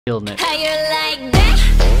Killing it. How you like that?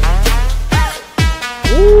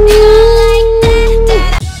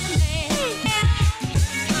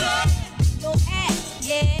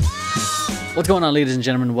 What's going on, ladies and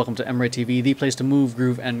gentlemen? Welcome to Emeroy TV, the place to move,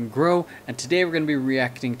 groove, and grow. And today we're going to be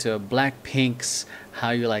reacting to Blackpink's How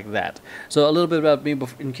You Like That. So a little bit about me,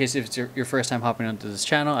 in case if it's your first time hopping onto this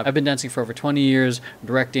channel. I've been dancing for over 20 years,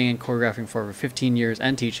 directing and choreographing for over 15 years,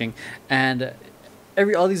 and teaching. And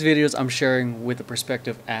all these videos I'm sharing with the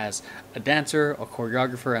perspective as a dancer, a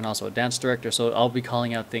choreographer, and also a dance director. So I'll be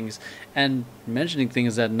calling out things and mentioning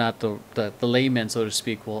things that not the layman, so to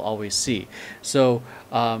speak, will always see. So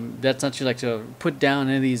that's not to like to put down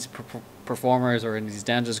any of these performers or in these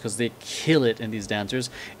dancers because they kill it in these dancers.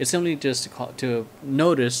 It's simply just to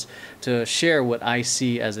notice, to share what I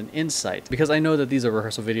see as an insight, because I know that these are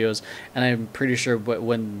rehearsal videos and I'm pretty sure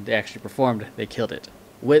when they actually performed, they killed it.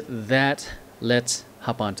 With that, let's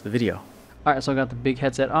hop on to the video. Alright, so I got the big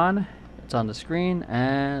headset on, it's on the screen,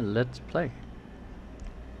 and let's play.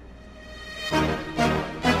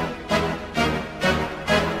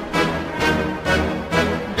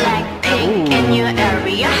 Blackpink in your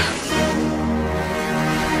area.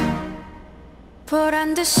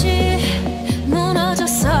 보란 듯이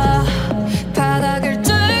무너졌어. 바닥을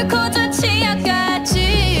뚫고 저 지하까지.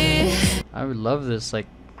 I would love this, like,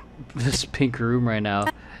 this pink room right now.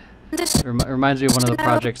 It reminds me of one of the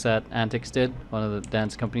projects that Antics did, one of the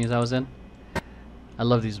dance companies I was in. I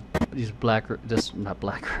love these not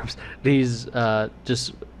black rooms, these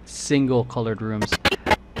just single colored rooms.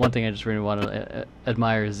 One thing I just really want to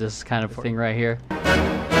admire is this kind of thing right here.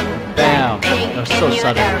 Bam! That was so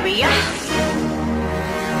subtle.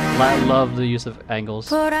 I love the use of angles.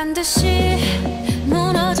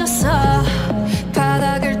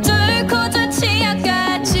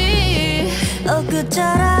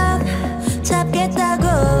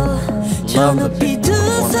 Love the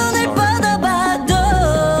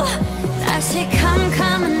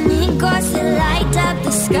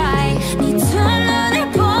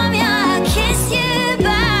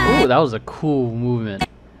Ooh, that was a cool movement.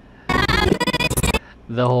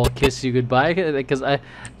 The whole kiss you goodbye, because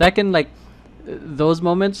that can, like, those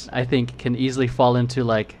moments I think can easily fall into,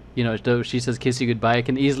 like, you know, she says kiss you goodbye, it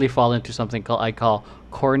can easily fall into something I call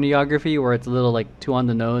choreography, where it's a little like too on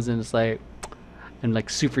the nose and it's like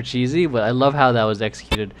super cheesy. But I love how that was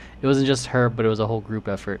executed. It wasn't just her, but it was a whole group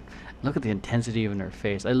effort. Look at the intensity in her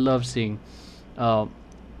face. I love seeing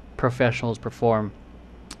professionals perform,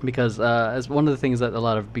 because as one of the things that a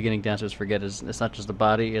lot of beginning dancers forget is it's not just the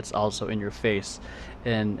body, it's also in your face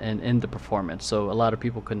and in the performance. So a lot of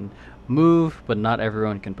people can move, but not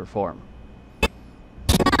everyone can perform.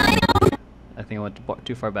 I think I went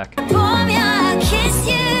too far back. That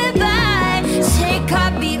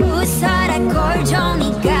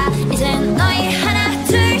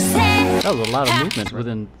was a lot of movement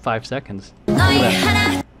within 5 seconds. Look at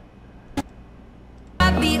that.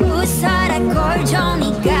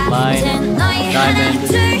 Line, diamond,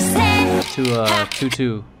 to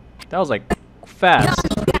 2-2. That was like fast.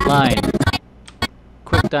 Line,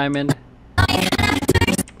 quick diamond,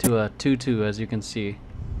 to a 2-2, as you can see.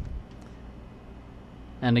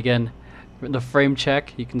 And again, the frame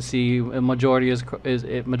check, you can see a majority is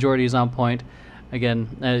on point. Again,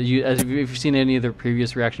 if you've seen any of the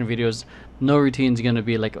previous reaction videos, no routine is going to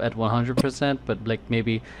be like at 100%, but like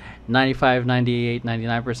maybe 95, 98,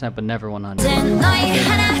 99%, but never 100.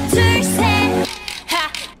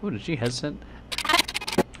 Oh, did she hesitate?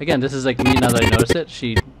 Again, this is like me now that I noticed it.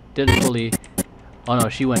 She didn't fully. Oh no,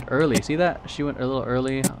 she went early. See that? She went a little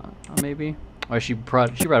early, maybe, or she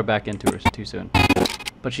brought it back into her too soon.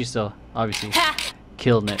 But she's still obviously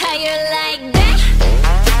killing it. How you like that?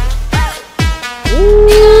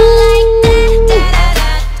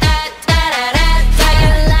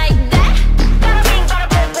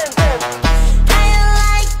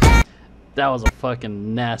 That was a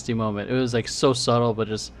fucking nasty moment. It was like so subtle, but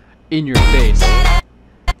just in your face.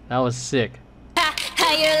 That was sick.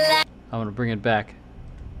 I'm gonna bring it back.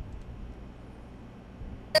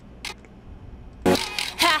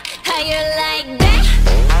 How you like that?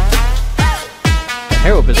 The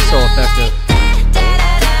hair whip is so effective.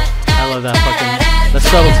 I love that the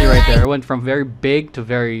subtlety right there. It went from very big to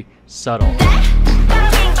very subtle.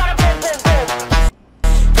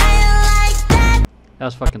 That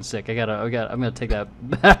was fucking sick. I'm gonna take that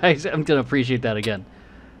back. I'm gonna appreciate that again.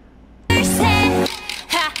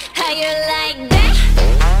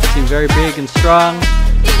 Seemed very big and strong,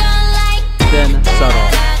 then subtle.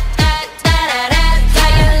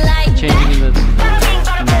 Changing in the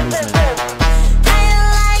movement.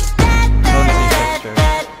 Bonusy texture.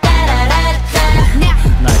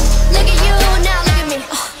 Nice.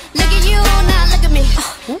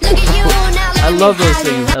 love those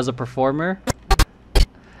things as a performer.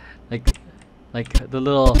 Like the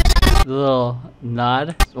little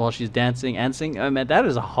nod while she's dancing and singing. I mean, that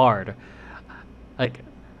is hard. Like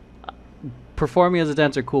performing as a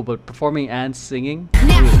dancer, cool, but performing and singing. Look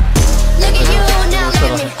at you now, look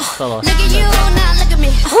at me. Subtle. Look at you now, look at me.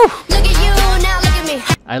 Look at you now, look at me.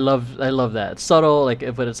 I love that. It's subtle,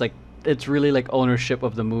 like, but it's like it's really like ownership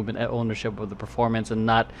of the movement, ownership of the performance, and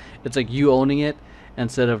not it's like you owning it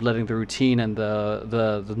instead of letting the routine and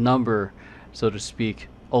the number, so to speak,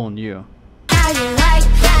 own you. How you like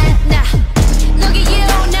that now? Look at you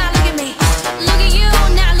now, look at me. Look at you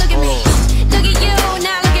now, look at me. Look at you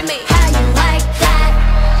now, look at me. How you like that?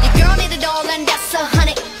 Your girl need a doll and that's a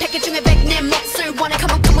honey. 패키지 중에 100내 몫을 원해.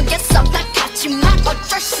 Come on, get some. 나 같지만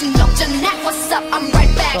어쩔 순 없잖아. What's up? I'm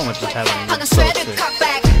right back. So much is happening. 방금 It's so shredded sick. cut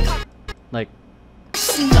back. Like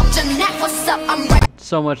What's up? I'm right.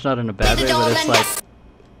 so much, not in a bad way, but it's like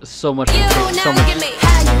so much, You so now, much look at me.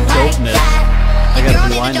 How you like dopeness. that? I Your gotta girl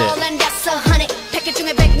rewind need a it. doll and that's a honey. 패키지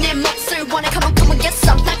중에 100내 몫을 원해. Come on, get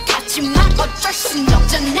some. 나 같지만 어쩔 순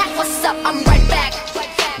없잖아. What's up? I'm right back.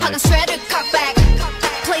 방금 shredded cut back.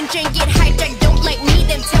 Plain Jane get hijacked. Don't like me,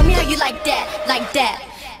 then tell me how you like that, like that.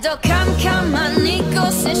 더 캄캄한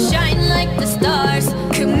이곳에 shine like the stars.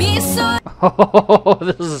 그 미소. Oh,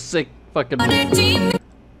 this is a sick fucking movie.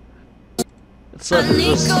 It's such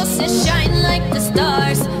이곳에 shine like the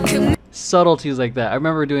stars. 그 subtleties like that. I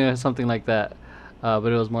remember doing something like that,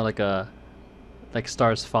 but it was more like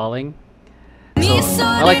stars falling. So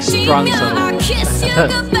I like strong subtle.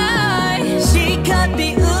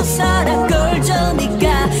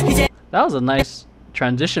 That was a nice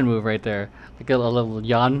transition move right there, like a little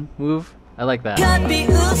yawn move. I like that.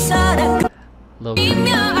 Little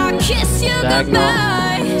diagonal.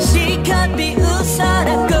 How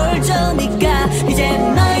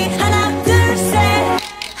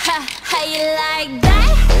you like that?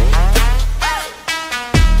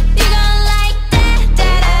 You gon' like that?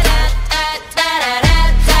 Da-da-da-da-da-da-da.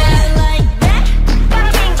 Like that? Bada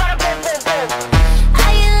bing, bada boom, boom, boom.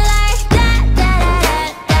 How you like that?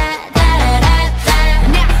 Da-da-da-da-da-da-da.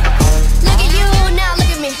 Now, look at you now, look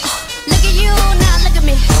at me. Look at you now, look at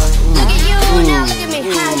me. Look at you now, look at me.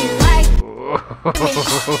 How you like me? Look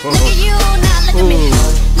at you now, look at me.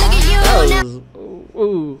 Look at you now.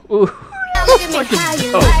 Ooh. Look at me, how you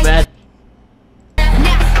Oh like man.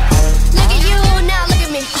 now? Look at you now, look at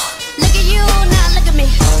me. Look at you now, look at me.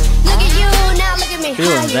 Look at you now, look at me.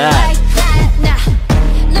 Feeling How you that. like that now?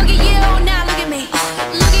 Look at you now, look at me.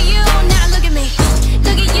 Look at you now, look at me.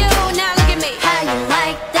 Look at you now, look at me. How you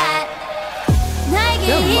like that?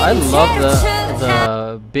 Yeah, I love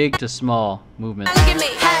the big to small movement. Look at me,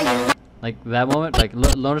 how you like Like that moment, like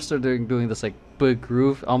notice they're doing this like big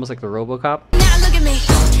groove, almost like the RoboCop. now, look at me.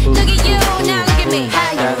 Boom, Look at you boom, now, look at me. boom,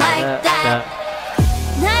 How you that, like that?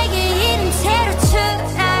 나에게 이른 채로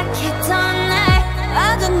추락했던 날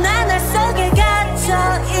어두운 나날 속에 갇혀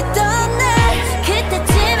있던 날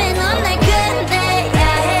그때쯤에 넌 날 끝내야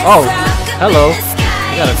했어. Oh, hello.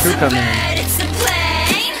 We got a crew coming in.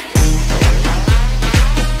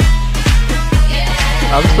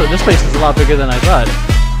 Oh, this place is a lot bigger than I thought.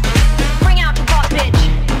 Bring out the boss, bitch.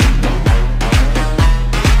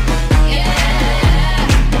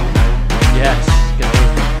 Yes. Get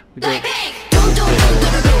those.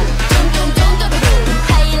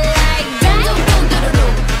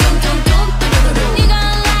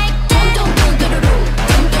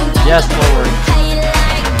 Yes, forward.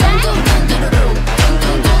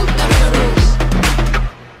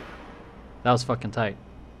 That was fucking tight.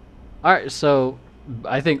 Alright, so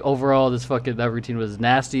I think overall that routine was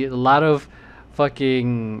nasty. A lot of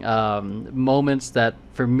fucking moments that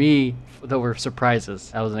for me that were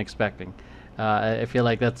surprises I wasn't expecting. I feel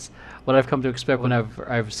like that's what I've come to expect when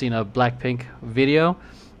I've seen a Blackpink video.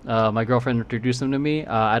 My girlfriend introduced them to me.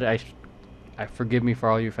 I forgive me for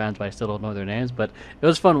all you fans, but I still don't know their names. But it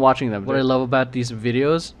was fun watching them. What I love about these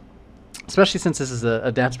videos, especially since this is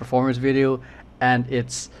a dance performance video and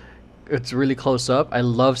it's really close up, I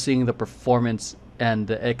love seeing the performance, and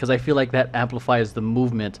because I feel like that amplifies the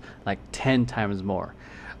movement like 10 times more.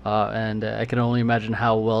 And I can only imagine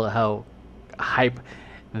how hype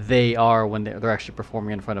they are when they're actually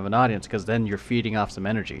performing in front of an audience, because then you're feeding off some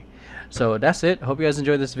energy. So that's it. Hope you guys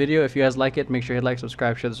enjoyed this video. If you guys like it, make sure you hit like,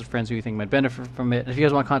 subscribe, share this with friends who you think might benefit from it. If you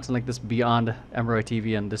guys want content like this beyond Emeroy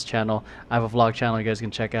TV and this channel, I have a vlog channel you guys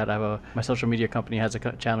can check out. My social media company has a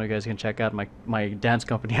channel you guys can check out. My dance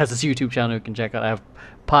company has this YouTube channel you can check out. I have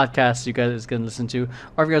podcasts you guys can listen to.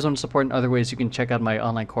 Or if you guys want to support in other ways, you can check out my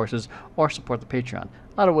online courses or support the Patreon.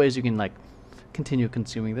 A lot of ways you can like continue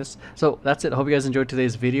consuming this. So that's it. Hope you guys enjoyed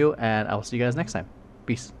today's video, and I will see you guys next time.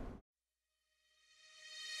 Peace.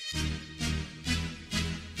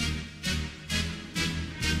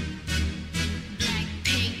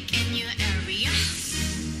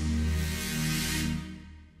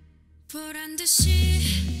 보란 듯이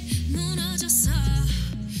무너졌어